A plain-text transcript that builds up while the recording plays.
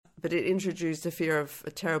but it introduced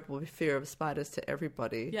a terrible fear of spiders to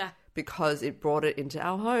everybody. Yeah. Because it brought it into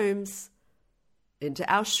our homes, into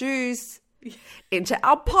our shoes, into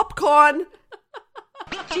our popcorn.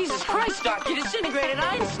 Jesus Christ, Doc, you disintegrated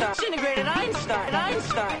Einstein. Disintegrated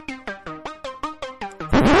Einstein.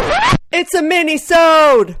 It's a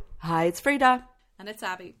Minisode. Hi, it's Frida. And it's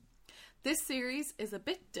Abby. This series is a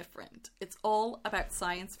bit different. It's all about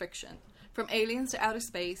science fiction. From aliens to outer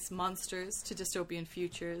space, monsters to dystopian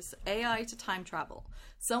futures, AI to time travel.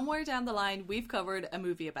 Somewhere down the line, we've covered a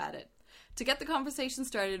movie about it. To get the conversation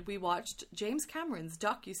started, we watched James Cameron's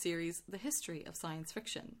docuseries, The History of Science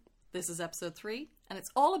Fiction. This is episode 3, and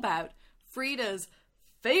it's all about Frida's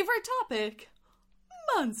favourite topic,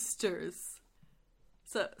 monsters.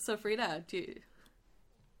 So Frida, do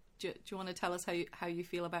you want to tell us how you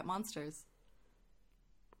feel about monsters?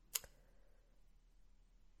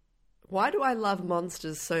 Why do I love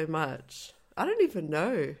monsters so much? I don't even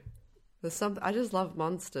know. I just love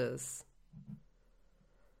monsters.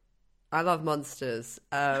 I love monsters.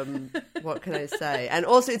 What can I say? And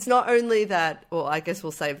also, it's not only that. Well, I guess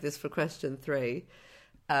we'll save this for question 3.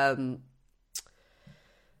 Well,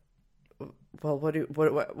 what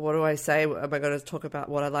do I say? Am I going to talk about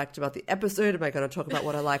what I liked about the episode? Am I going to talk about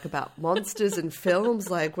what I like about monsters and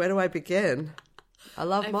films? Like, where do I begin? I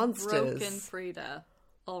love monsters. Broken Frida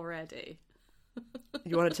already.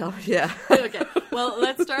 You want to tell me? Yeah. Okay. Well,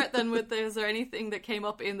 let's start then with, is there anything that came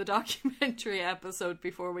up in the documentary episode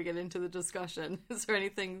before we get into the discussion? Is there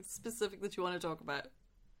anything specific that you want to talk about?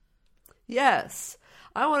 Yes.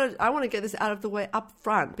 I want to get this out of the way up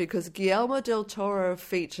front because Guillermo del Toro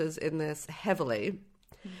features in this heavily.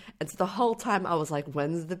 And so the whole time I was like,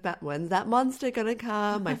 when's that monster going to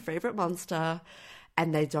come? My favorite monster.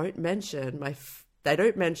 And they don't mention they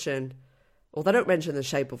don't mention The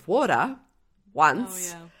Shape of Water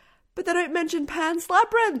once. Oh, yeah. But they don't mention Pan's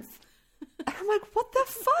Labyrinth. And I'm like, what the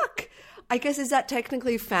fuck? I guess, is that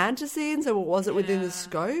technically fantasy? And so was it within the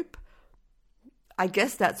scope? I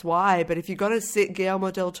guess that's why. But if you're going to sit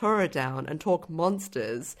Guillermo del Toro down and talk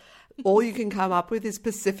monsters, all you can come up with is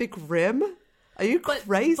Pacific Rim? Are you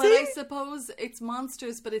crazy? But I suppose it's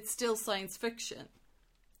monsters, but it's still science fiction.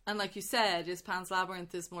 And like you said, Pan's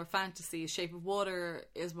Labyrinth is more fantasy. Shape of Water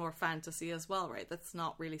is more fantasy as well, right? That's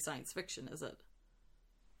not really science fiction, is it?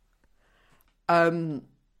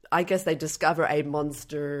 I guess they discover a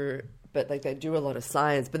monster, but like they do a lot of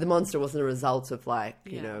science. But the monster wasn't a result of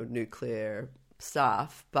nuclear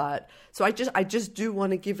stuff. But so I just do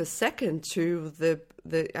want to give a second to the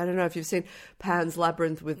I don't know if you've seen Pan's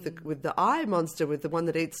Labyrinth with the eye monster, with the one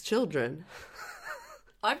that eats children.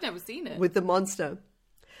 I've never seen it. With the monster.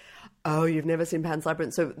 Oh, you've never seen Pan's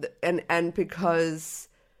Labyrinth. So and because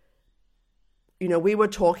we were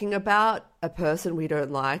talking about a person we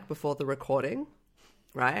don't like before the recording,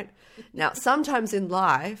 right? Now, sometimes in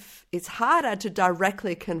life, it's harder to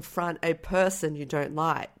directly confront a person you don't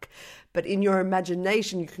like. But in your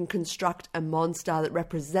imagination, you can construct a monster that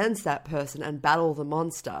represents that person and battle the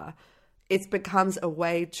monster. It becomes a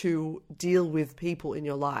way to deal with people in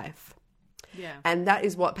your life. Yeah. And that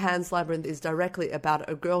is what Pan's Labyrinth is directly about,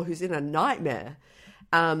 a girl who's in a nightmare,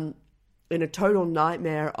 in a total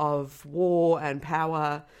nightmare of war and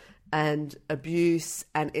power and abuse.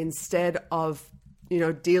 And instead of,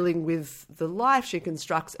 dealing with the life, she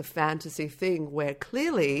constructs a fantasy thing where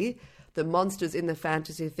clearly the monsters in the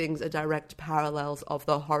fantasy things are direct parallels of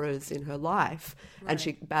the horrors in her life. Right. And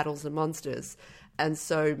she battles the monsters. And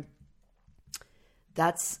so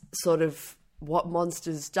that's sort of what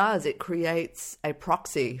Monsters does. It creates a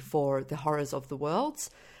proxy for the horrors of the world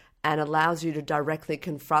and allows you to directly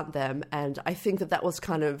confront them. And I think that was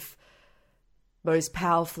kind of most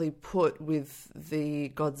powerfully put with the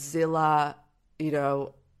Godzilla,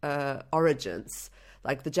 origins.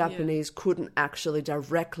 Like the Japanese couldn't actually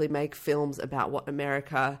directly make films about what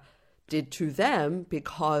America did to them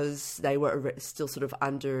because they were still sort of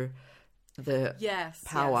under the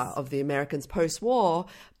power of the Americans post-war.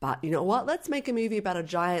 But you know what? Let's make a movie about a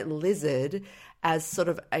giant lizard as sort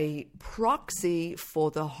of a proxy for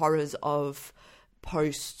the horrors of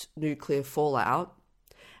post-nuclear fallout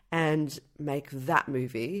and make that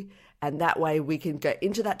movie. And that way we can get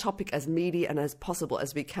into that topic as meaty and as possible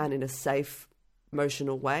as we can in a safe,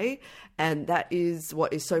 emotional way. And that is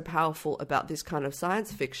what is so powerful about this kind of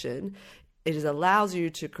science fiction. It allows you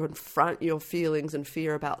to confront your feelings and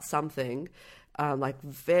fear about something,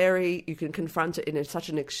 you can confront it in such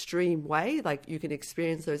an extreme way. Like you can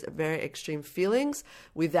experience those very extreme feelings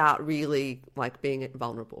without really being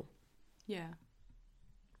vulnerable. Yeah.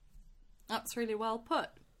 That's really well put.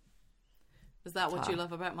 Is that what you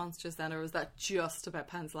love about Monsters then, or is that just about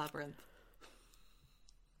Pan's Labyrinth?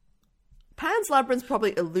 Pan's Labyrinth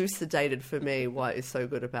probably elucidated for me what is so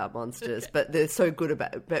good about monsters, but they're so good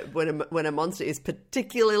about. But when a monster is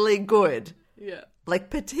particularly good, yeah,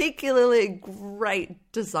 like particularly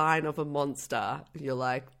great design of a monster, you're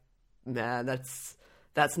like, man, that's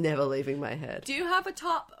never leaving my head. Do you have a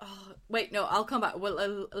top? Oh, wait, no, I'll come back.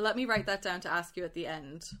 Well, let me write that down to ask you at the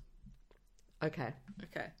end. Okay.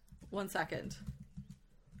 1 second.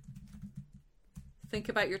 Think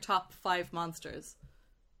about your top 5 monsters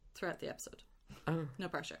throughout the episode. Oh. No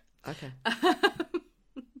pressure. Okay.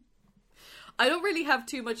 I don't really have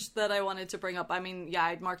too much that I wanted to bring up. I mean, yeah,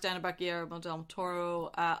 I'd marked down about Guillermo del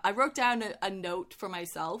Toro. I wrote down a note for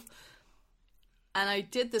myself, and I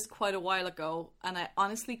did this quite a while ago, and I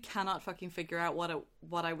honestly cannot fucking figure out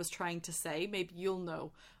what I was trying to say. Maybe you'll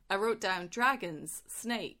know. I wrote down dragons,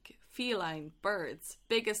 snake, feline, birds,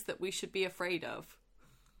 biggest that we should be afraid of.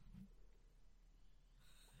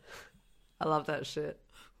 I love that shit.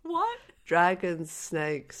 What? Dragons,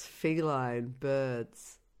 snakes, feline,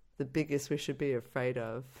 birds. The biggest we should be afraid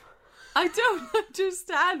of. I don't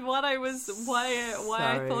understand why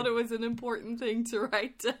I thought it was an important thing to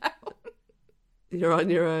write down. You're on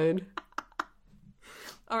your own.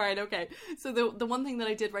 All right, okay. So the one thing that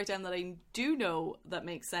I did write down that I do know that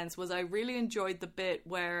makes sense was I really enjoyed the bit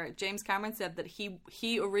where James Cameron said that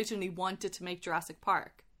he originally wanted to make Jurassic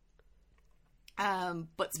Park.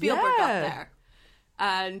 But Spielberg got there.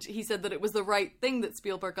 And he said that it was the right thing that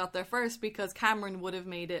Spielberg got there first because Cameron would have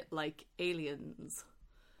made it like Aliens.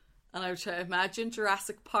 And I would try to imagine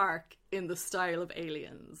Jurassic Park in the style of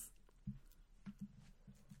Aliens.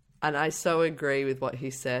 And I so agree with what he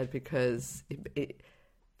said because it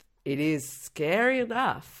is scary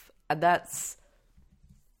enough. And that's...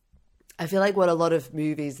 I feel like what a lot of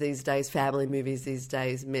movies these days, family movies these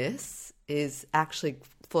days, miss is actually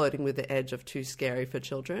flirting with the edge of too scary for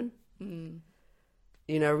children. Mm.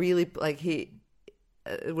 You know, really, like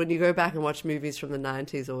when you go back and watch movies from the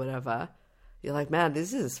 90s or whatever, you're like, man,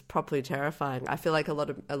 this is properly terrifying. I feel like a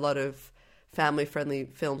lot of family-friendly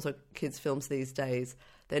films or kids' films these days,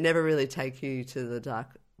 they never really take you to the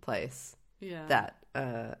dark place. Yeah. That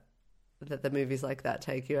the movies like that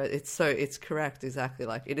take you. It's correct, exactly.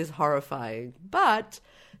 Like, it is horrifying, but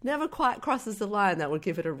never quite crosses the line that would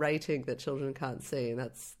give it a rating that children can't see, and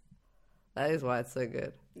that is why it's so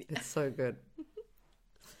good. It's so good.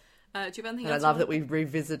 Do you have anything and else? I love that we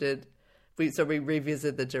revisited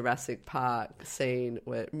the Jurassic Park scene.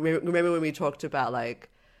 Remember when we talked about like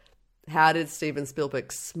how did Steven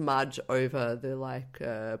Spielberg smudge over the like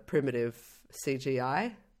primitive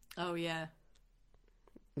CGI? Oh yeah.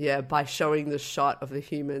 Yeah, by showing the shot of the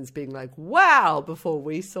humans being like, wow, before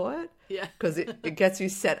we saw it. Yeah. Because it gets you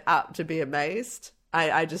set up to be amazed.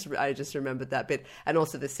 I just remembered that bit. And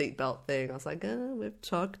also the seatbelt thing. I was like, oh, we've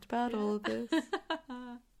talked about all of this.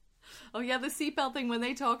 Oh yeah, the seatbelt thing, when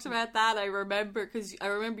they talked about that, I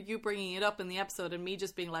remember you bringing it up in the episode and me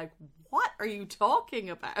just being like, what are you talking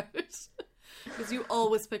about? Because you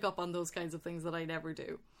always pick up on those kinds of things that I never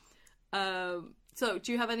do. So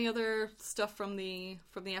do you have any other stuff from the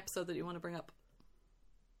episode that you want to bring up?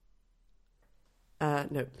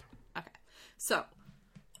 Nope. Okay. So,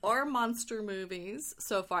 our monster movies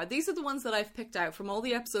so far, these are the ones that I've picked out from all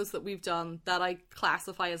the episodes that we've done that I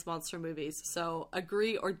classify as monster movies. So,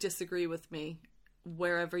 agree or disagree with me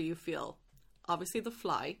wherever you feel. Obviously, The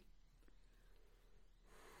Fly.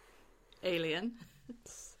 Alien.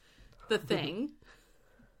 The Thing.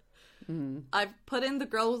 I've put in The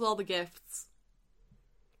Girl with All the Gifts.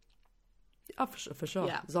 Oh, for sure.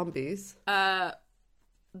 Yeah. Zombies.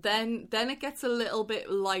 Then it gets a little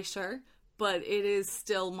bit lighter, but it is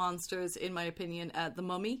still monsters, in my opinion. The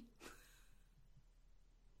Mummy.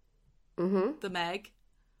 Mm-hmm. The Meg.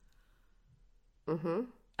 Mm-hmm.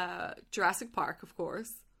 Jurassic Park, of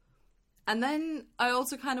course. And then I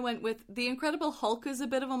also kind of went with The Incredible Hulk is a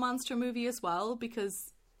bit of a monster movie as well,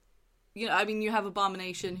 because, you know, I mean, you have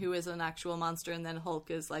Abomination, who is an actual monster, and then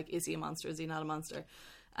Hulk is like, is he a monster? Is he not a monster?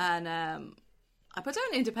 And I put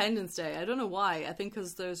down Independence Day. I don't know why. I think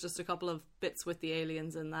because there's just a couple of bits with the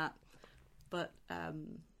aliens in that. But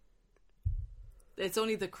it's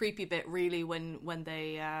only the creepy bit, really, when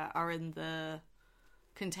they are in the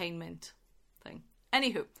containment thing.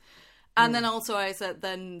 Anywho. And then also I said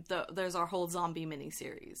there's our whole zombie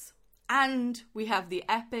miniseries. And we have the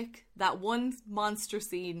epic, that one monster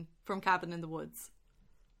scene from Cabin in the Woods.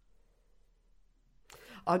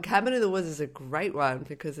 Oh, Cabin in the Woods is a great one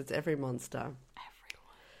because it's every monster.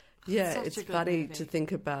 Yeah, it's funny to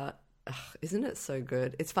think about. Isn't it so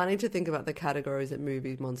good? It's funny to think about the categories that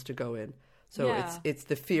movie monster go in. So it's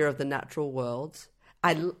the fear of the natural world.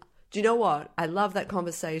 Do you know what? I love that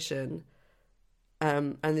conversation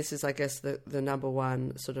and this is, I guess, the number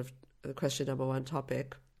one sort of the question number one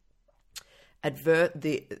topic.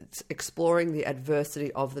 Exploring the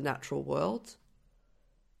adversity of the natural world.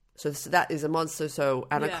 So that is a monster. So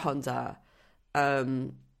anaconda,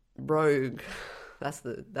 rogue. That's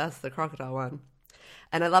the crocodile one.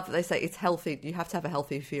 And I love that they say it's healthy. You have to have a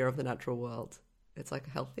healthy fear of the natural world. It's like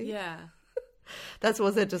healthy. Yeah. That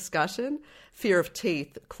was their discussion. Fear of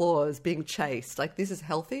teeth, claws, being chased. Like, this is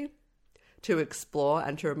healthy to explore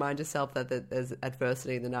and to remind yourself that there's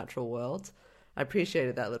adversity in the natural world. I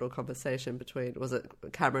appreciated that little conversation between, was it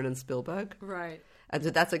Cameron and Spielberg? Right. And so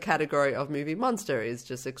that's a category of movie monster, is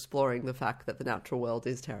just exploring the fact that the natural world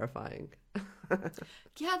is terrifying.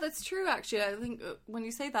 Yeah, that's true, actually. I think when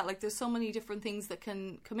you say that, like, there's so many different things that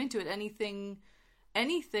can come into it. Anything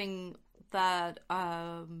that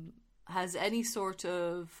has any sort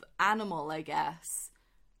of animal, I guess,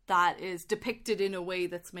 that is depicted in a way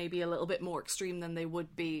that's maybe a little bit more extreme than they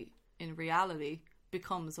would be in reality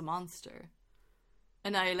becomes a monster.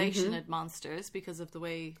 Annihilation at monsters because of the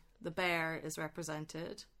way the bear is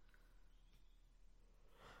represented.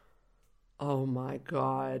 Oh my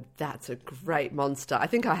God, that's a great monster. I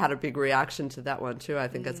think I had a big reaction to that one too, I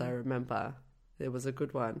think, as I remember. It was a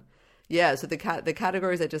good one. Yeah, so the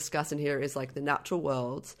categories they discuss in here is like the natural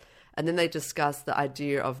world, and then they discuss the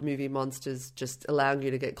idea of movie monsters just allowing you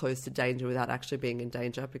to get close to danger without actually being in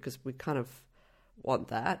danger, because we kind of want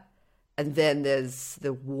that. And then there's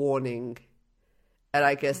the warning, and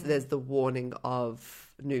I guess there's the warning of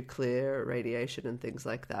nuclear radiation and things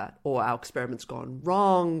like that, or our experiment's gone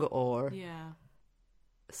wrong, or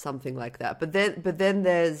something like that. But then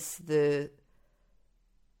there's the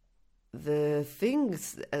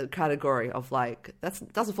things category of, like,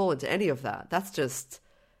 that doesn't fall into any of that. That's just,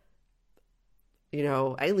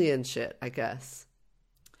 alien shit, I guess.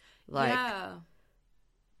 Like,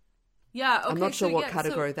 yeah. Okay, I'm not sure what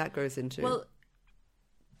category that goes into. Well,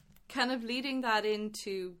 kind of leading that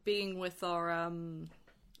into being with our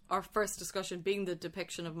first discussion being the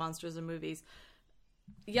depiction of monsters in movies.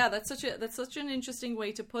 Yeah, that's such an interesting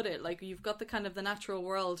way to put it. Like, you've got the kind of the natural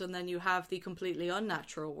world, and then you have the completely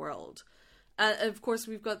unnatural world. Of course,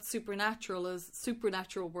 we've got supernatural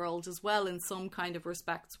world as well in some kind of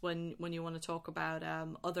respects when you want to talk about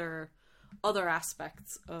other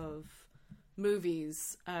aspects of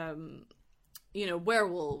movies,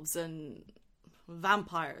 werewolves and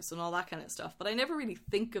vampires and all that kind of stuff. But I never really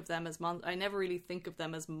think of them as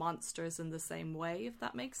monsters in the same way, if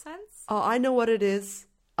that makes sense. Oh, I know what it is.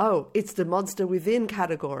 Oh, it's the monster within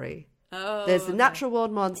category. Oh, there's the natural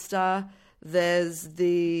world monster. There's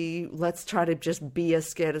the let's try to just be as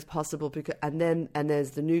scared as possible, and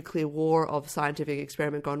there's the nuclear war of scientific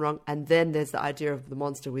experiment gone wrong, and then there's the idea of the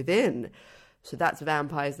monster within. So that's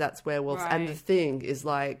vampires, that's werewolves, right. And the thing is,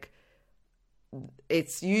 like,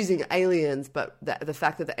 it's using aliens, but the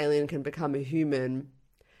fact that the alien can become a human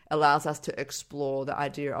allows us to explore the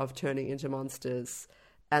idea of turning into monsters.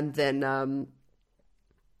 And then,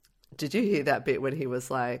 did you hear that bit when he was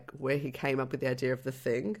like, where he came up with the idea of the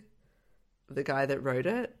thing? The guy that wrote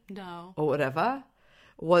it? No. Or whatever?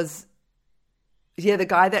 The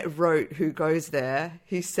guy that wrote Who Goes There,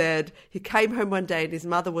 he said he came home one day and his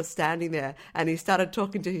mother was standing there, and he started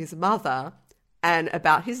talking to his mother and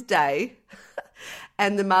about his day.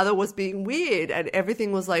 And the mother was being weird and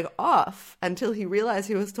everything was like off until he realized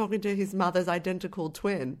he was talking to his mother's identical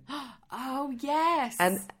twin. Oh, yes.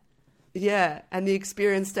 And the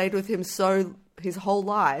experience stayed with him his whole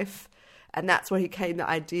life. And that's where he came the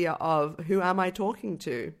idea of, who am I talking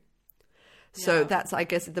to? So that's, I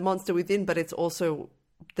guess, the monster within, but it's also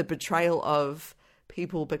the betrayal of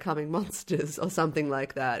people becoming monsters or something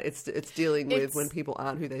like that. It's dealing with when people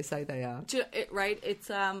aren't who they say they are. Right. It's,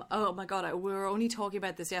 oh my God, we were only talking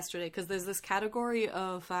about this yesterday, because there's this category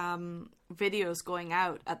of videos going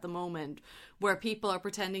out at the moment where people are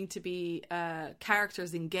pretending to be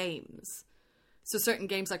characters in games. So certain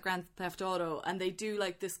games like Grand Theft Auto, and they do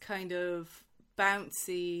like this kind of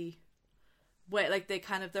bouncy way, like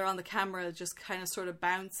they're on the camera just kind of sort of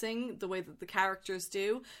bouncing the way that the characters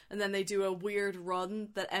do, and then they do a weird run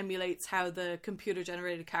that emulates how the computer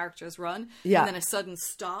generated characters run, and then a sudden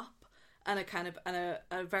stop and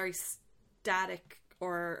a very static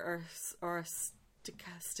or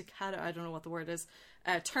staccato, I don't know what the word is,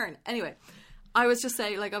 turn. Anyway, I was just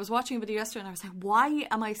saying, like, I was watching a video yesterday and I was like, why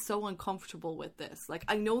am I so uncomfortable with this? Like,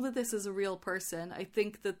 I know that this is a real person. I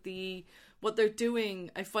think that what they're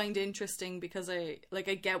doing, I find interesting because I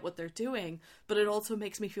get what they're doing, but it also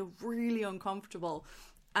makes me feel really uncomfortable.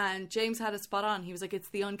 And James had it spot on. He was like, it's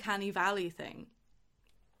the uncanny valley thing.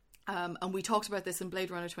 And we talked about this in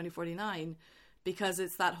Blade Runner 2049, because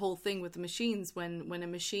it's that whole thing with the machines when a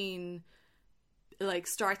machine like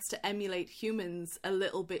starts to emulate humans a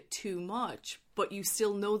little bit too much, but you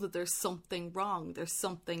still know that there's something wrong, there's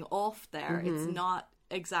something off there. It's not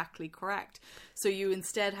exactly correct. So you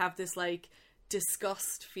instead have this like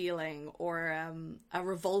disgust feeling or a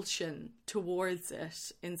revulsion towards it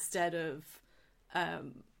instead of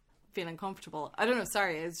feeling comfortable. I don't know,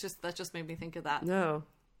 sorry, that just made me think of that. No.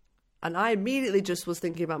 And I immediately just was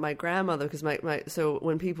thinking about my grandmother, because so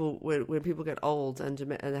when people get old and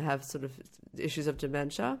they have sort of issues of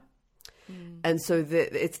dementia, and so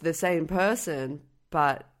it's the same person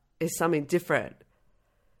but it's something different.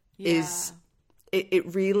 Yeah. It's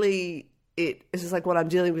just like what I'm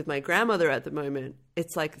dealing with my grandmother at the moment.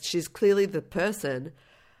 It's like she's clearly the person,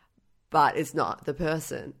 but it's not the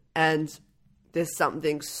person, and there's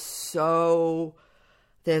something so.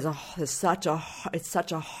 It's such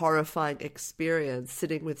a horrifying experience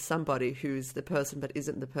sitting with somebody who's the person but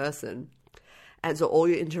isn't the person. And so all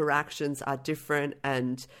your interactions are different,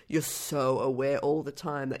 and you're so aware all the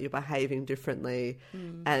time that you're behaving differently.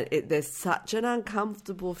 And there's such an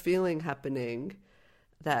uncomfortable feeling happening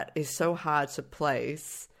that is so hard to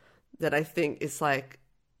place, that I think it's like,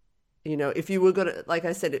 you know, if you were going to, like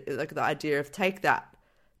I said, like the idea of take that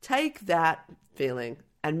feeling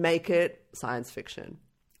and make it science fiction.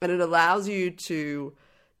 And it allows you to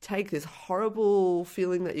take this horrible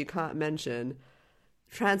feeling that you can't mention,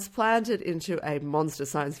 transplant it into a monster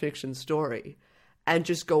science fiction story, and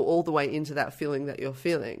just go all the way into that feeling that you're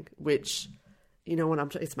feeling, which, you know,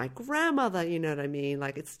 it's my grandmother, you know what I mean?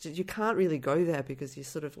 Like, you can't really go there because you're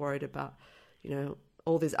sort of worried about, you know,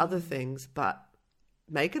 all these other things, but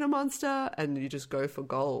make it a monster and you just go for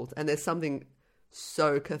gold. And there's something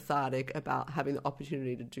so cathartic about having the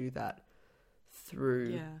opportunity to do that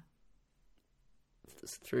through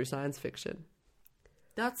science fiction.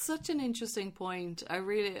 That's such an interesting point. I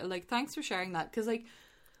really like, thanks for sharing that, because like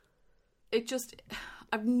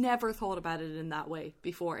I've never thought about it in that way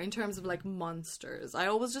before in terms of like monsters. I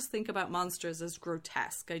always just think about monsters as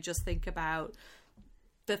grotesque. I just think about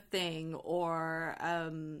The Thing, or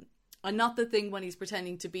and not The Thing when he's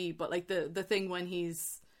pretending to be, but like the Thing when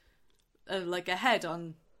he's like a head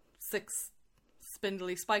on 6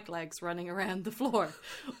 spindly spike legs running around the floor,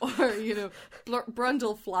 or, you know,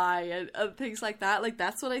 Brundlefly and things like that. Like,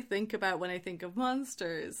 that's what I think about when I think of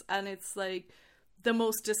monsters. And it's like the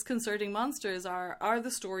most disconcerting monsters are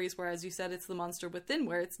the stories where, as you said, it's the monster within,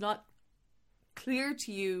 where it's not clear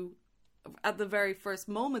to you at the very first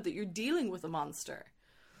moment that you're dealing with a monster.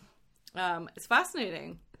 It's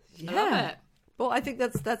fascinating. I love it. Well, I think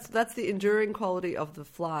that's the enduring quality of The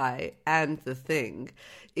Fly and The Thing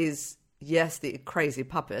is, yes, the crazy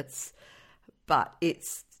puppets, but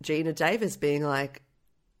it's Gina Davis being like,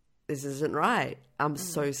 this isn't right. I'm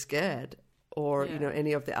so scared. Or, you know,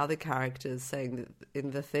 any of the other characters saying that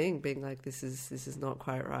in The Thing, being like, this is not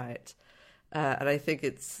quite right. And I think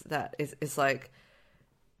it's like,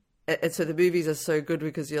 and so the movies are so good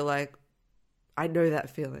because you're like, I know that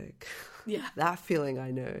feeling. Yeah. That feeling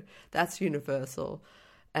I know. That's universal.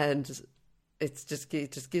 And it just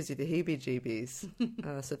gives you the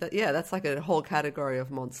heebie-jeebies. So that's like a whole category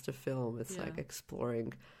of monster film. It's like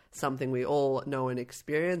exploring something we all know and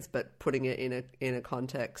experience, but putting it in a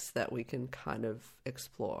context that we can kind of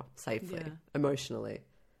explore safely, emotionally.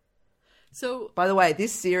 So, by the way,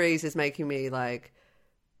 this series is making me like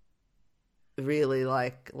really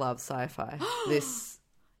like love sci-fi.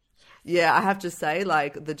 Yeah, I have to say,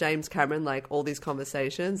 like, the James Cameron, like, all these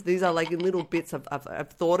conversations, these are, like, in little bits. I've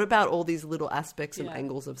thought about all these little aspects and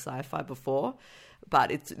angles of sci-fi before, but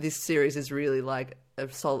this series is really, like,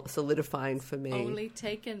 solidifying for me. Only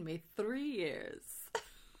taken me 3 years.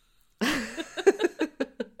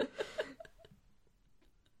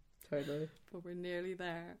 Totally. But we're nearly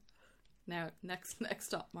there. Now, next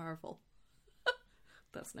stop, Marvel.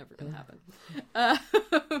 That's never going to happen.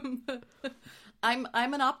 I'm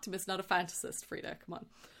an optimist, not a fantasist, Frida. Come on.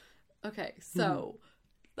 Okay, so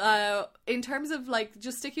in terms of like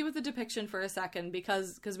just sticking with the depiction for a second,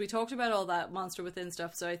 because we talked about all that monster within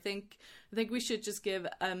stuff, so I think we should just give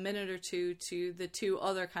a minute or two to the two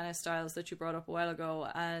other kind of styles that you brought up a while ago,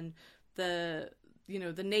 and the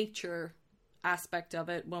nature aspect of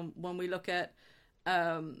it when we look at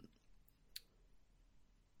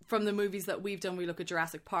from the movies that we've done, we look at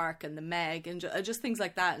Jurassic Park and the Meg and just things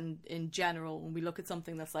like that in general. When we look at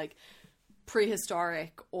something that's like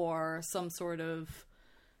prehistoric or some sort of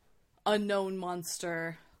unknown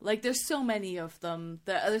monster, like there's so many of them.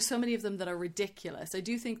 There's so many of them that are ridiculous. I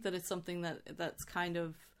do think that it's something that's kind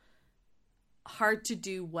of hard to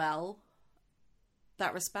do well,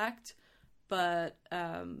 that respect. But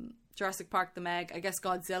Jurassic Park, the Meg. I guess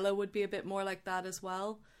Godzilla would be a bit more like that as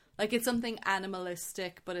well. Like, it's something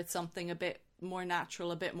animalistic, but it's something a bit more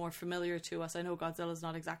natural, a bit more familiar to us. I know Godzilla's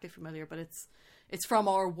not exactly familiar, but it's from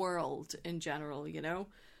our world in general, you know?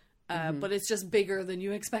 But it's just bigger than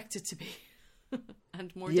you expect it to be.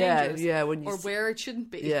 And more dangerous. Yeah, where it shouldn't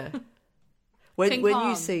be. Yeah. When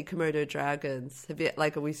you see Komodo dragons, you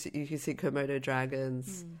can see Komodo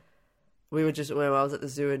dragons. We were when I was at the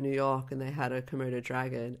zoo in New York and they had a Komodo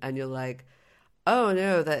dragon, and you're like, oh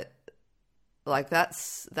no, that's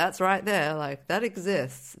right there, like that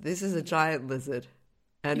exists. This is a giant lizard,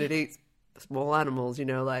 and it eats small animals. You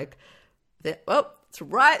know, like, it's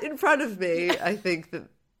right in front of me. I think that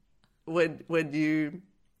we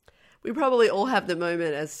probably all have the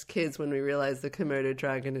moment as kids when we realize the Komodo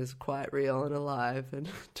dragon is quite real and alive, and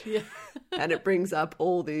and it brings up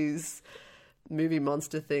all these movie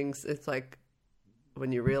monster things. It's like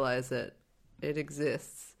when you realize that it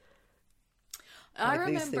exists. I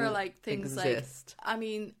remember like things exist. Like, I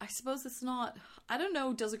mean, I suppose it's not, I don't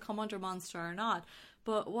know, does it come under monster or not?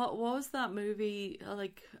 But what was that movie,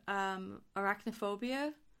 like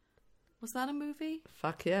Arachnophobia? Was that a movie?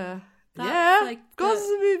 Fuck yeah. Like, of course it's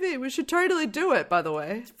a movie. We should totally do it, by the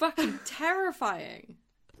way. It's fucking terrifying.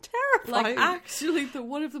 Terrifying. Like, actually,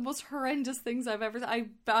 one of the most horrendous things I've ever... I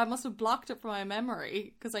must have blocked it from my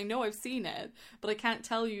memory, because I know I've seen it, but I can't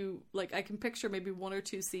tell you... Like, I can picture maybe one or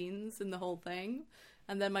two scenes in the whole thing,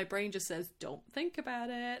 and then my brain just says, don't think about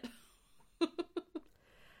it.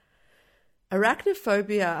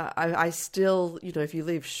 Arachnophobia, I still... You know, if you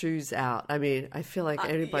leave shoes out, I mean, I feel like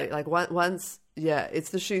everybody... Yeah. Like, once... Yeah, it's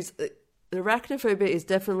the shoes... Arachnophobia is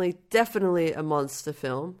definitely a monster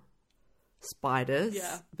film. Spiders.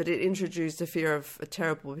 Yeah. But it introduced a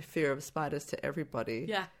terrible fear of spiders to everybody.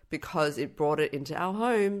 Yeah. Because it brought it into our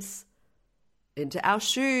homes, into our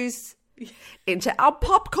shoes, into our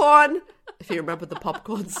popcorn. If you remember the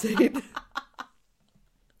popcorn scene.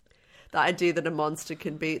 The idea that a monster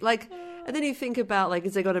can be like, and then you think about, like,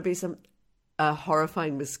 is there going to be a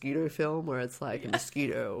horrifying mosquito film where it's like a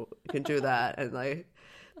mosquito can do that, and like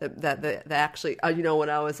that they actually, you know, when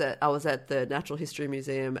I was at the Natural History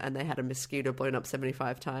Museum and they had a mosquito blown up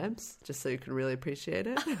 75 times just so you can really appreciate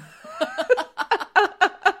it.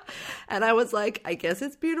 And I was like, I guess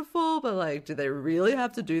it's beautiful, but like, do they really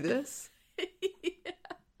have to do this? Yeah.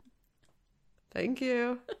 Thank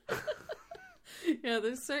you. Yeah,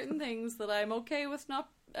 there's certain things that I'm okay with not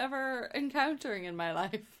ever encountering in my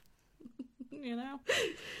life. You know?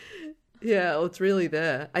 Yeah, well, it's really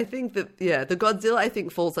there. I think that, the Godzilla, I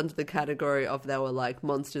think, falls under the category of they were like,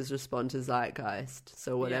 monsters respond to zeitgeist.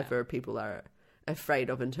 So whatever people are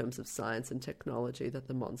afraid of in terms of science and technology, that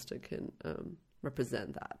the monster can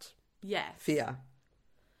represent that. Yes. Fear.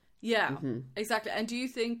 Yeah, exactly. And do you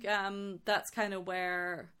think that's kind of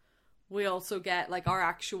where we also get, like, our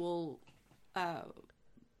actual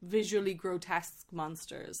visually grotesque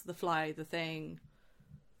monsters? The Fly, the Thing...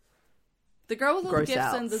 The Girl with All the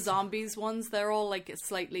Gifts and the Zombies ones, they're all like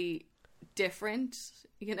slightly different,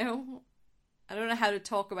 you know? I don't know how to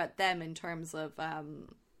talk about them in terms of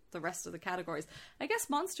the rest of the categories. I guess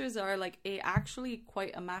monsters are like actually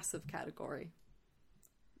quite a massive category.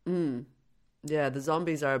 Yeah, the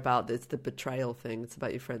zombies are about, it's the betrayal thing. It's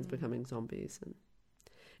about your friends becoming zombies. And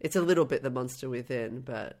it's a little bit the monster within,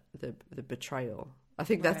 but the betrayal. I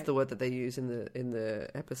think that's the word that they use in the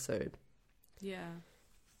episode. Yeah.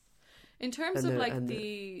 In terms of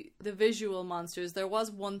the visual monsters, there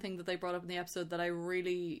was one thing that they brought up in the episode that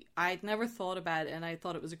I'd never thought about, and I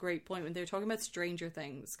thought it was a great point when they were talking about Stranger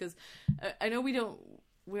Things, because I know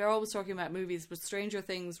we're always talking about movies, but Stranger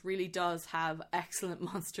Things really does have excellent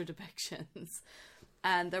monster depictions.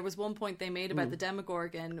 And there was one point they made about the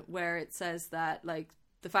Demogorgon where it says that, like,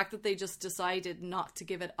 the fact that they just decided not to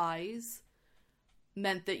give it eyes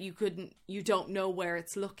meant that you don't know where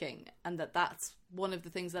it's looking, and that's one of the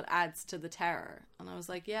things that adds to the terror. And I was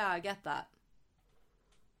like, yeah, I get that.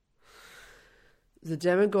 The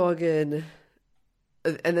Demogorgon,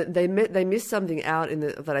 and they missed something out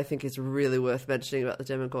that I think is really worth mentioning about the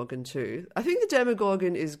Demogorgon too. I think the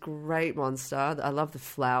Demogorgon is a great monster. I love the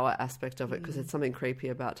flower aspect of it, because it's something creepy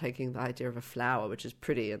about taking the idea of a flower, which is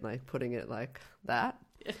pretty, and like putting it like that.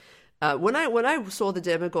 Yeah. When I saw the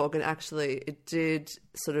Demogorgon, actually, it did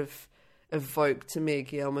sort of evoke to me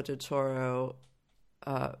Guillermo del Toro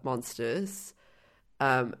monsters,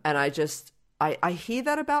 and I hear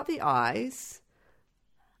that about the eyes,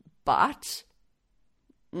 but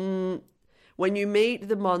when you meet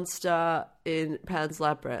the monster in Pan's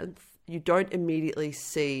Labyrinth, you don't immediately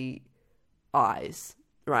see eyes,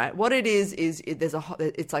 right? What it is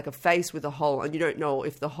it's like a face with a hole, and you don't know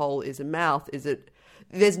if the hole is a mouth. Is it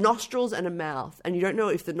there's nostrils and a mouth, and you don't know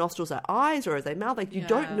if the nostrils are eyes or are they mouth. Like, you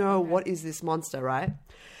don't know what is this monster, right?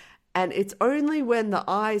 And it's only when the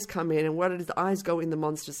eyes come in, and what it is, the eyes go in the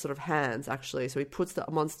monster's sort of hands, actually. So he puts the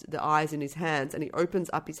eyes in his hands, and he opens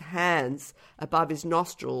up his hands above his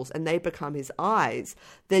nostrils, and they become his eyes.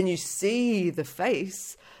 Then you see the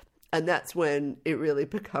face, and that's when it really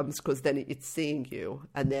becomes, because then it's seeing you,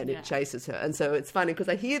 and then it chases her. And so it's funny, because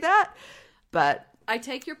I hear that, but... I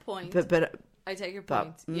take your point. But I take your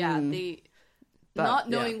point. Not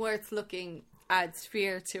knowing where it's looking adds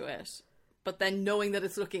fear to it. But then knowing that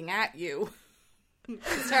it's looking at you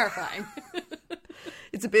is terrifying.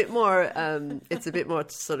 It's a bit more.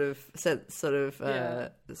 Sort of.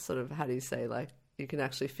 How do you say? Like, you can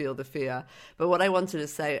actually feel the fear. But what I wanted to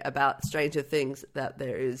say about Stranger Things, that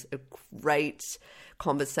there is a great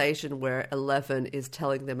conversation where Eleven is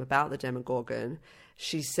telling them about the Demogorgon.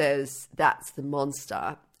 She says, "That's the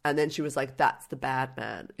monster," and then she was like, "That's the bad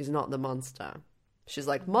man. Is not the monster." She's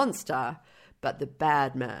like, "Monster, but the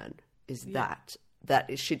bad man." Is that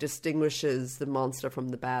she distinguishes the monster from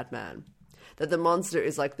the bad man. That the monster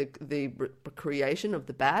is like the creation of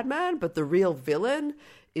the bad man, but the real villain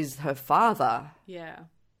is her father. Yeah.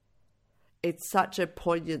 It's such a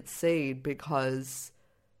poignant scene because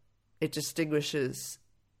it distinguishes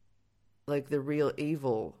like the real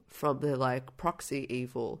evil from the like proxy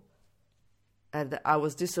evil. And I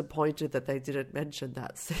was disappointed that they didn't mention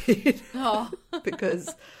that scene. Oh.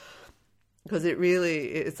 because it really,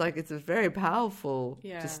 it's like, it's a very powerful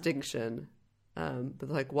distinction. But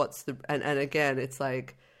like, what's the, and again, it's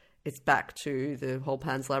like, it's back to the whole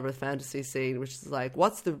Pan's Labyrinth fantasy scene, which is like,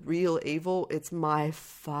 what's the real evil? It's my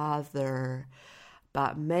father.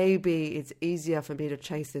 But maybe it's easier for me to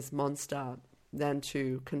chase this monster than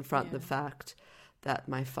to confront the fact that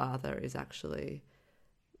my father is actually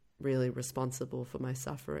really responsible for my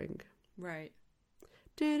suffering. Right.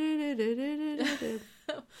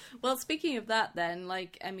 Well, speaking of that then,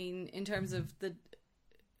 like, I mean, in terms of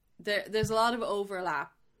there's a lot of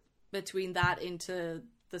overlap between that into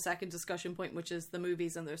the second discussion point, which is the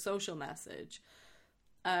movies and their social message.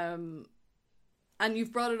 And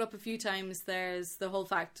you've brought it up a few times. There's the whole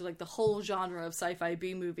fact, like, the whole genre of sci-fi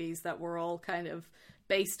B movies that were all kind of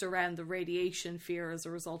based around the radiation fear as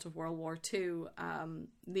a result of World War II,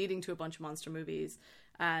 leading to a bunch of monster movies.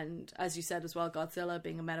 And as you said as well, Godzilla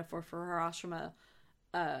being a metaphor for Hiroshima.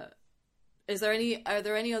 Are there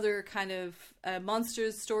any other kind of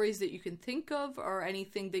monsters stories that you can think of, or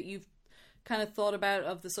anything that you've kind of thought about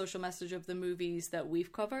of the social message of the movies that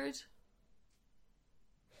we've covered?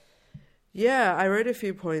 Yeah, I wrote a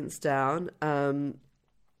few points down. The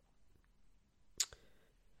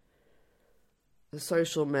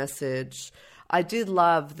social message. I did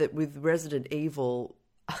love that with Resident Evil.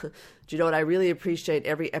 Do you know what? I really appreciate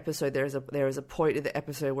every episode. There is a point in the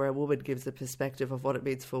episode where a woman gives the perspective of what it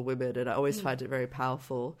means for women, and I always find it very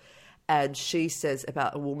powerful. And she says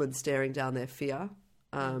about a woman staring down their fear,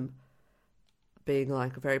 being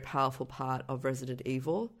like a very powerful part of Resident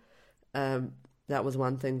Evil. That was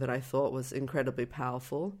one thing that I thought was incredibly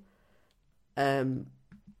powerful. And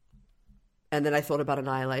then I thought about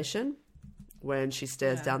Annihilation, when she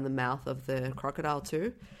stares down the mouth of the crocodile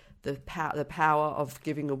too. The power of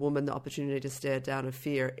giving a woman the opportunity to stare down a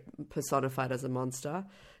fear personified as a monster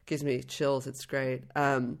gives me chills. It's great.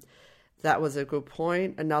 That was a good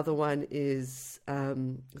point. Another one is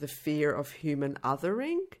the fear of human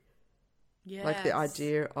othering. Yes. Like the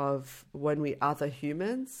idea of when we other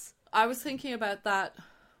humans. I was thinking about that.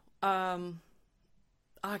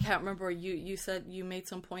 I can't remember. You said you made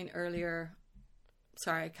some point earlier.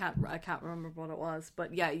 Sorry, I can't remember what it was,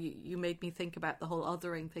 but yeah, you made me think about the whole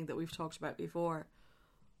othering thing that we've talked about before.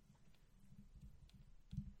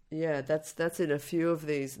 Yeah, that's in a few of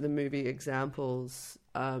the movie examples.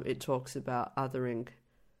 It talks about othering,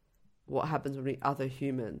 what happens when we other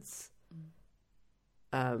humans.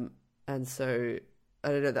 And so I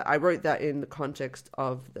don't know, that I wrote that in the context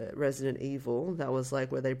of the Resident Evil. That was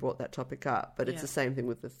like where they brought that topic up, but it's the same thing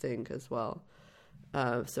with The Thing as well.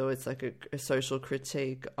 So it's like a social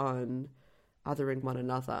critique on othering one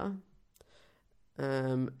another.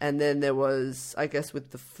 And then there was, I guess,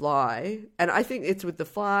 with The Fly. And I think it's with The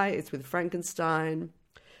Fly, it's with Frankenstein,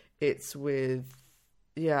 it's with,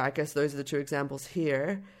 I guess those are the two examples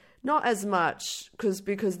here. Not as much,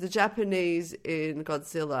 because the Japanese in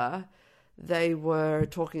Godzilla, they were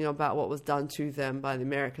talking about what was done to them by the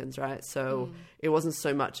Americans, right? So it wasn't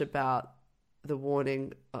so much about the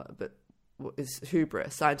warning, but is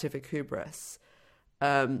hubris, scientific hubris,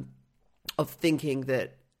 of thinking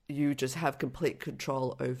that you just have complete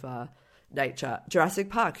control over nature. Jurassic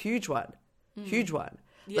Park, huge one.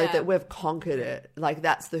 Like that we've conquered it. Like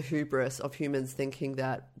that's the hubris of humans thinking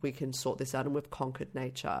that we can sort this out and we've conquered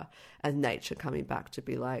nature, and nature coming back to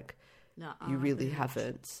be like, you really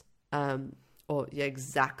haven't. Or yeah,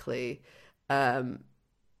 exactly. And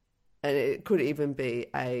it could even be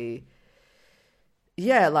an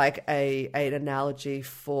analogy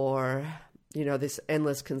for, you know, this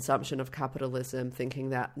endless consumption of capitalism,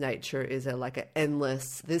 thinking that nature is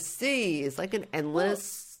this sea is like an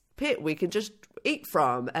endless pit we can just eat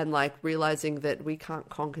from, and like realizing that we can't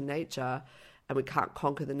conquer nature and we can't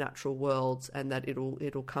conquer the natural world, and that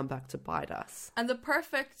it'll come back to bite us. And the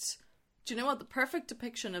perfect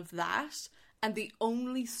depiction of that, and the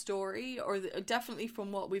only story, or definitely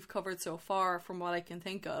from what we've covered so far, from what I can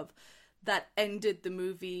think of, that ended the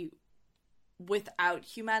movie without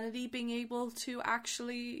humanity being able to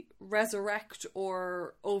actually resurrect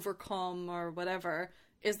or overcome or whatever,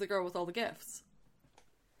 is The Girl with All the Gifts.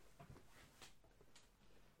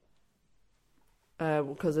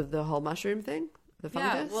 Because of the whole mushroom thing? The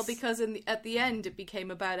fungus? Yeah, well, because at the end it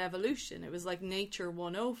became about evolution. It was like nature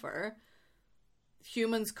won over.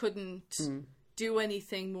 Humans couldn't do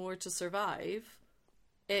anything more to survive.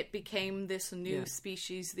 It became this new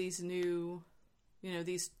species, these new, you know,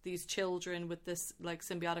 these children with this like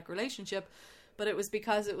symbiotic relationship. But it was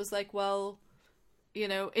because it was like, well, you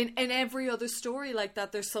know, in every other story like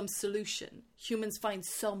that, there's some solution. Humans find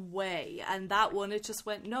some way. And that one, it just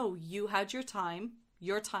went, no, you had your time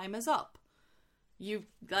is up. You've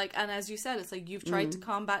like, and as you said, it's like you've tried to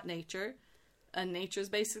combat nature, and nature's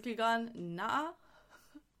basically gone, nah.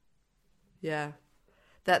 Yeah,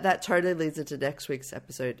 that totally leads into next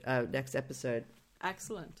episode.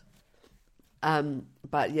 Excellent.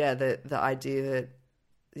 But yeah, the idea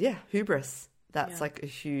that hubris. That's like a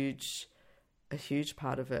huge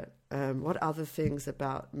part of it. What other things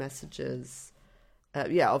about messages?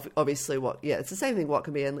 Obviously it's the same thing. What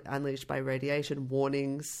can be unleashed by radiation,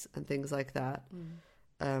 warnings and things like that.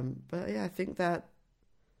 But yeah, I think that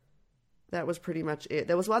was pretty much it.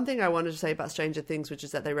 There was one thing I wanted to say about Stranger Things, which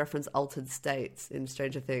is that they reference altered states in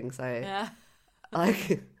Stranger Things.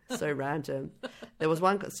 Like so random. There was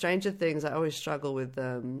one Stranger Things. I always struggle with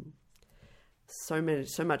so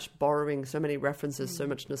much borrowing, so many references, so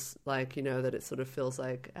much like, you know, that it sort of feels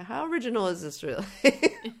like, how original is this really?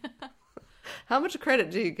 How much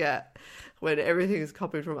credit do you get when everything is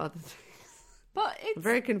copied from other things? But I'm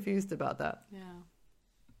very confused about that. Yeah.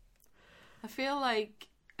 I feel like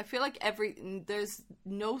there's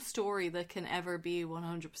no story that can ever be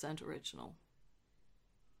 100% original.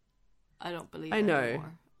 I don't believe I know.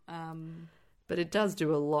 Anymore. But it does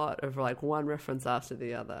do a lot of like one reference after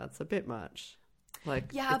the other. It's a bit much.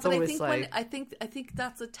 Like, yeah, it's but I think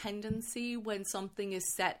that's a tendency when something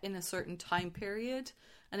is set in a certain time period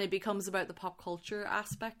and it becomes about the pop culture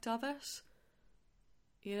aspect of it,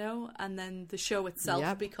 you know, and then the show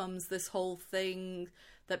itself becomes this whole thing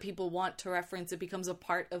that people want to reference. It becomes a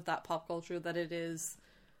part of that pop culture that it is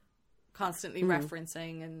constantly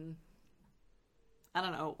referencing, and I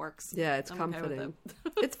don't know, it works. Yeah, it's comforting.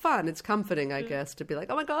 It's fun. It's comforting, I guess, to be like,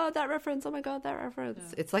 oh my God, that reference. Oh my God, that reference.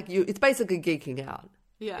 Yeah. It's like it's basically geeking out.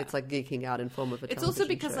 Yeah. It's like geeking out in form of a television It's also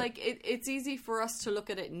because show. like it's easy for us to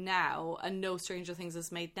look at it now and know Stranger Things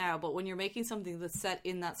is made now, but when you're making something that's set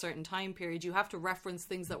in that certain time period, you have to reference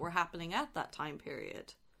things that were happening at that time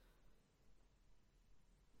period.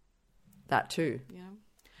 That too. Yeah.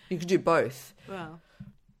 You could do both. Well.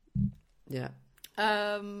 Yeah.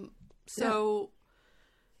 So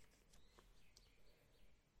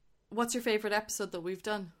what's your favorite episode that we've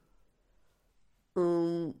done?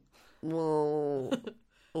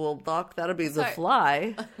 Well, Doc, that'll be The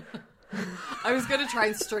Fly. I was going to try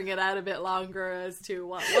and string it out a bit longer as to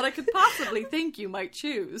what I could possibly think you might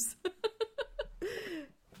choose.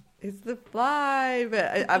 It's The Fly,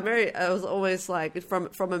 but I was always like,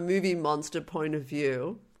 from a movie monster point of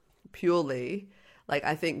view, purely, like,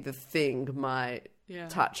 I think The Thing might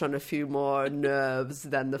touch on a few more nerves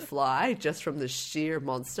than The Fly, just from the sheer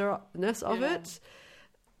monsterness of it.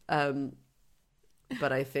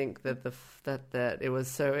 But I think that that it was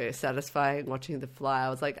so satisfying watching The Fly. I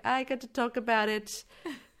was like, I get to talk about it,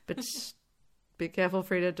 but be careful,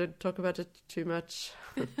 Frida, don't talk about it too much.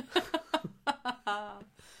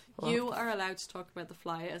 You are allowed to talk about The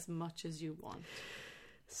Fly as much as you want.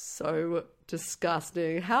 So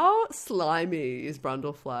disgusting. How slimy is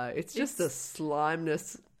Brundlefly? It's just a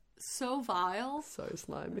slimeness. So vile. So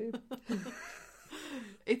slimy.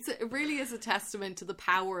 It really is a testament to the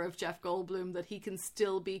power of Jeff Goldblum that he can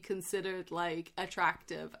still be considered like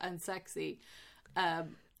attractive and sexy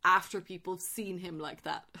after people have seen him like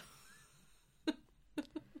that.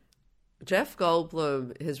 Jeff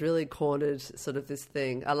Goldblum has really cornered sort of this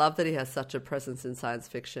thing. I love that he has such a presence in science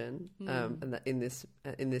fiction, and that in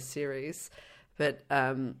this series. But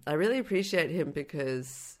I really appreciate him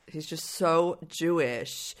because he's just so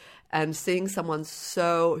Jewish, and seeing someone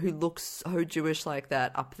who looks so Jewish like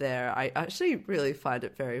that up there, I actually really find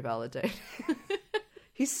it very validating.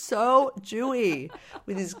 He's so Jewy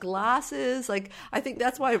with his glasses. Like, I think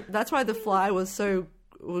that's why The Fly was so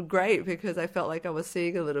great, because I felt like I was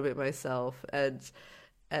seeing a little bit myself, and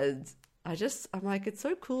I'm like, it's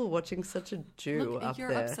so cool watching such a Jew up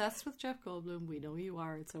there. You're obsessed with Jeff Goldblum. We know you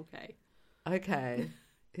are. It's okay. Okay,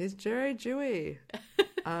 he's very Jewy.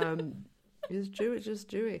 He's just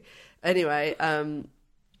Jewy. Anyway,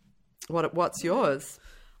 what's yours?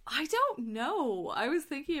 I don't know. I was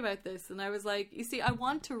thinking about this and I was like, you see, I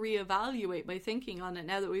want to reevaluate my thinking on it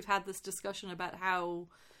now that we've had this discussion about how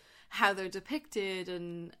they're depicted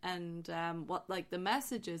and what like the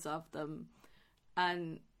messages of them.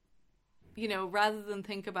 And, you know, rather than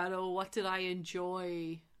think about, oh, what did I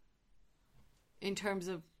enjoy in terms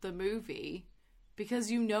of the movie?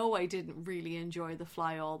 Because you know I didn't really enjoy The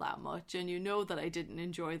Fly all that much, and you know that I didn't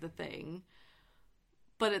enjoy The Thing.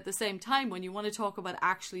 But at the same time, when you want to talk about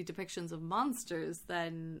actually depictions of monsters,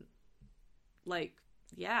 then, like,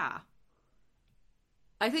 yeah.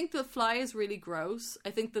 I think The Fly is really gross.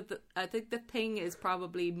 I think The Thing is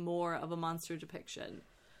probably more of a monster depiction.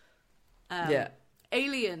 Yeah.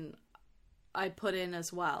 Alien, I put in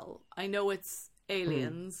as well. I know it's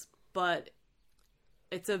aliens, but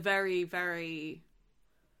it's a very, very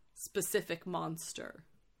specific monster.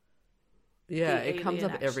 Yeah, it comes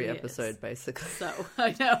up every episode, basically. So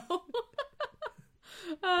I know.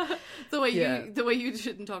 The way you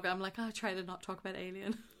shouldn't talk, I'm like, I try to not talk about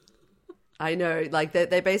Alien. I know, like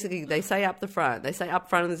they basically say up front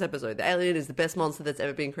in this episode, the alien is the best monster that's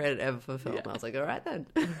ever been created ever for film. Yeah. I was like, all right then,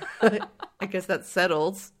 I guess that's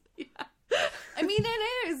settled. Yeah. I mean,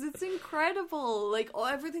 it is. It's incredible. Like,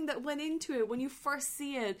 everything that went into it when you first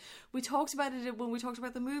see it. We talked about it when we talked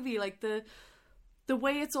about the movie. Like, the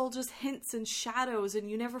way it's all just hints and shadows and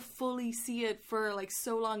you never fully see it for, like,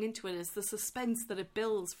 so long into it. It's the suspense that it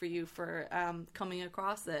builds for you for coming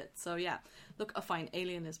across it. So, yeah. Look, fine.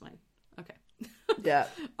 Alien is mine. Okay. Yeah.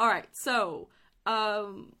 All right. So,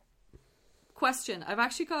 question.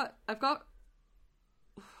 I've got...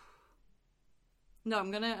 No,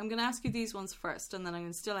 I'm gonna ask you these ones first, and then I'm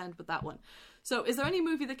gonna still end with that one. So, is there any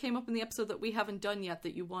movie that came up in the episode that we haven't done yet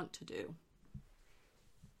that you want to do?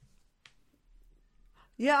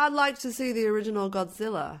 Yeah, I'd like to see the original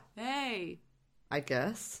Godzilla. Hey, I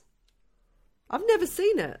guess I've never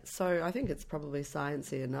seen it, so I think it's probably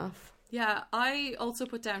sciencey enough. Yeah, I also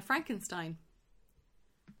put down Frankenstein.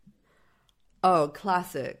 Oh,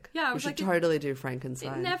 classic. Yeah, we should totally do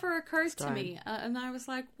Frankenstein. It never occurred to me. And I was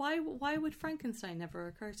like, why would Frankenstein never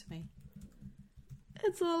occur to me?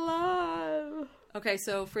 It's alive. Okay,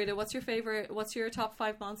 so Frida, what's your top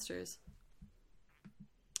 5 monsters?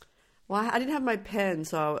 Well, I didn't have my pen,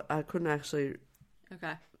 so I couldn't actually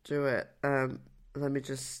do it. Let me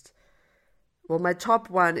just... Well, my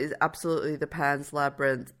top one is absolutely the Pan's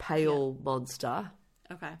Labyrinth pale monster.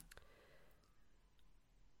 Okay.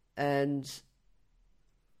 And...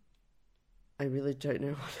 I really don't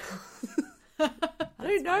know what else. I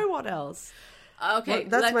don't know what else. Okay.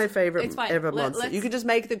 Well, that's my favorite ever monster. Let's... You could just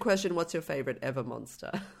make the question, what's your favorite ever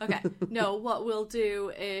monster? Okay. No, what we'll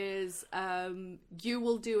do is you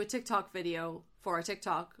will do a TikTok video for a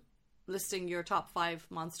TikTok listing your top 5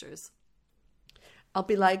 monsters. I'll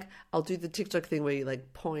do the TikTok thing where you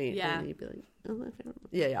like point and you'd be like, oh, my favorite.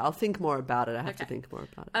 Yeah, I'll think more about it. I have to think more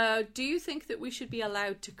about it. Do you think that we should be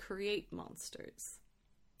allowed to create monsters?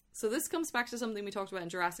 So this comes back to something we talked about in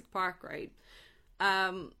Jurassic Park, right?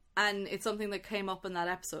 And it's something that came up in that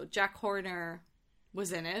episode. Jack Horner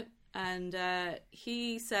was in it, and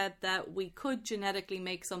he said that we could genetically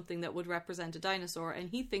make something that would represent a dinosaur, and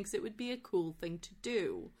he thinks it would be a cool thing to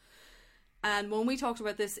do. And when we talked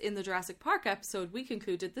about this in the Jurassic Park episode, we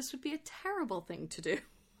concluded this would be a terrible thing to do.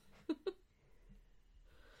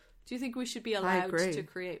 Do you think we should be allowed to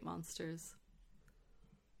create monsters?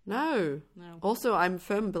 No. Also, I'm a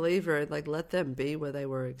firm believer in, like, let them be where they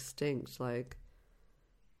were extinct. Like,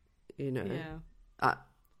 you know. Yeah.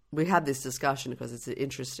 We had this discussion because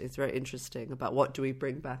it's very interesting about what do we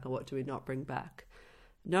bring back and what do we not bring back.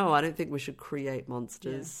 No, I don't think we should create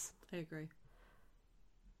monsters. Yeah, I agree.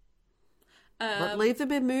 But leave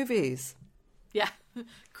them in movies. Yeah.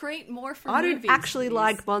 Create more for movies. I don't actually please.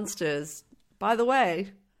 like monsters. By the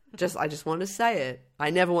way, I just want to say it.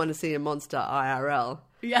 I never want to see a monster IRL.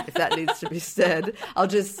 Yeah. If that needs to be said. I'll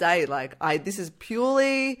just say, like, this is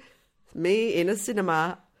purely me in a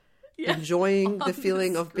cinema. enjoying the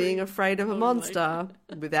feeling of being afraid of a monster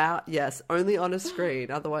without, only on a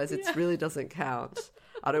screen. Otherwise, it really doesn't count.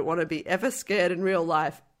 I don't want to be ever scared in real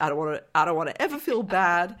life. I don't want to ever feel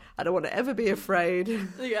bad. I don't want to ever be afraid.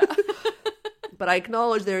 Yeah. But I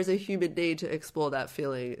acknowledge there is a human need to explore that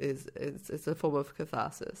feeling. It's a form of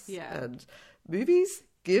catharsis. Yeah. And movies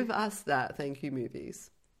give us that. Thank you, movies.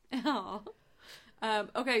 Oh.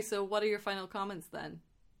 Okay, so what are your final comments then?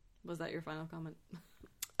 Was that your final comment?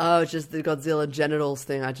 Oh, just the Godzilla genitals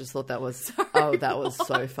thing. I just thought that was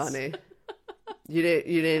so funny. You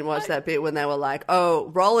didn't watch that bit when they were like, oh,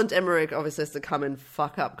 Roland Emmerich obviously has to come and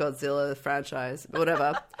fuck up Godzilla the franchise,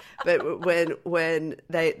 whatever. But when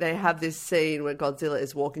they have this scene where Godzilla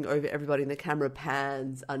is walking over everybody and the camera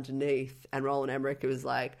pans underneath, and Roland Emmerich was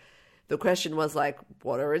like, the question was like,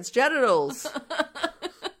 what are its genitals?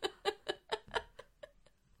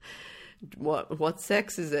 What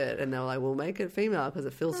sex is it? And they were like, we'll make it female because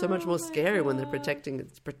it feels so much more scary when they're protecting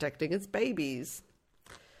its babies.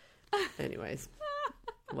 Anyways,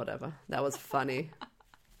 whatever. That was funny.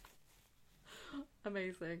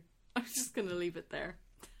 Amazing. I'm just going to leave it there.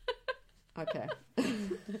 Okay.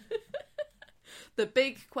 The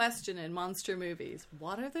big question in monster movies,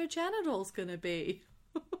 what are their genitals going to be?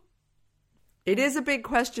 It is a big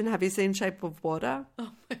question. Have you seen Shape of Water?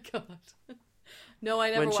 Oh my God. No,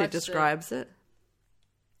 I never watched it. When she describes it.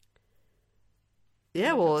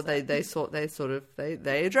 Yeah, well, they address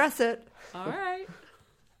it. All right.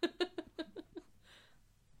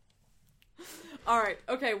 All right.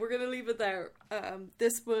 Okay, we're going to leave it there.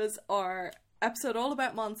 This was our episode all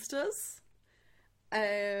about monsters.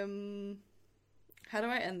 How do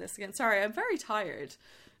I end this again? Sorry, I'm very tired.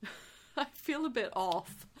 I feel a bit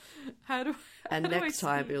off. Next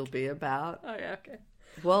time it'll be about... Oh, yeah, okay.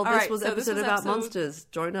 Well, this was episode about monsters.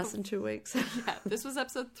 Join us in 2 weeks. Yeah, this was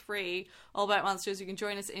episode 3, all about monsters. You can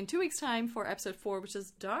join us in 2 weeks' time for episode 4, which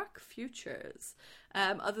is Dark Futures.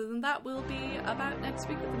 Other than that, we'll be about next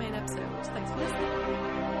week with the main episode. Thanks for listening.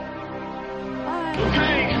 Bye.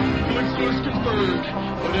 Okay, point source confirmed.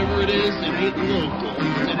 Whatever it is, it ain't local.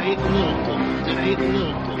 It ain't local. It ain't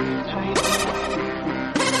local. It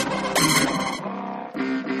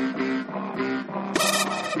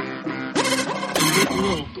ain't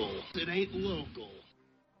local. It ain't local.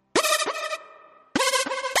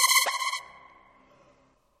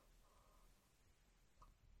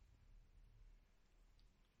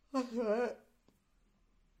 Okay.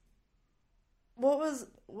 What was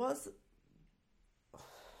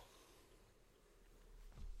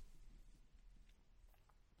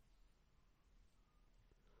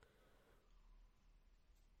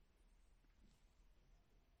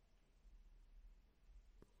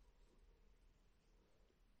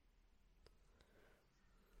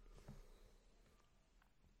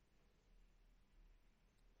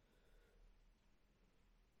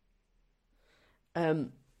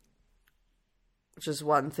just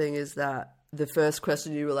one thing is that the first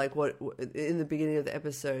question you were like, what in the beginning of the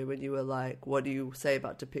episode when you were like, what do you say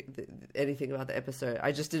about anything about the episode?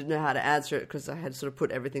 I just didn't know how to answer it because I had sort of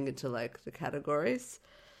put everything into like the categories.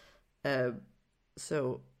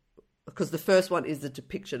 So because the first one is the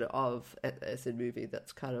depiction of a movie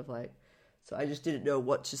that's kind of like, so I just didn't know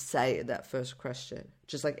what to say in that first question.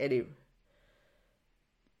 Just like any.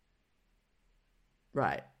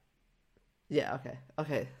 Right. Yeah,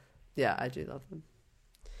 okay. Yeah, I do love them.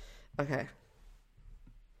 Okay.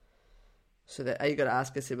 So are you going to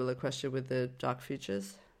ask a similar question with the Dark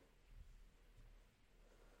Futures?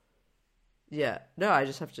 Yeah. No, I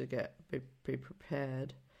just have to be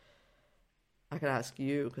prepared. I can ask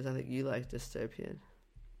you because I think you like dystopian.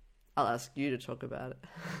 I'll ask you to talk about it.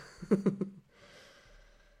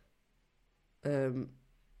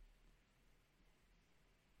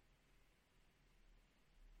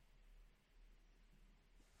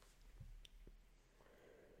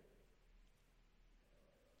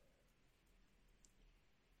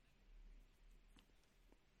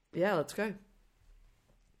 Yeah, let's go.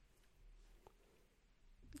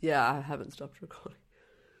 Yeah, I haven't stopped recording.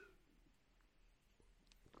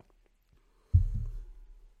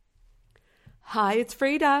 Hi, it's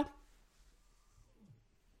Frida.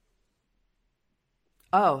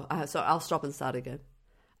 Oh, so I'll stop and start again.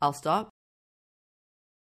 I'll stop.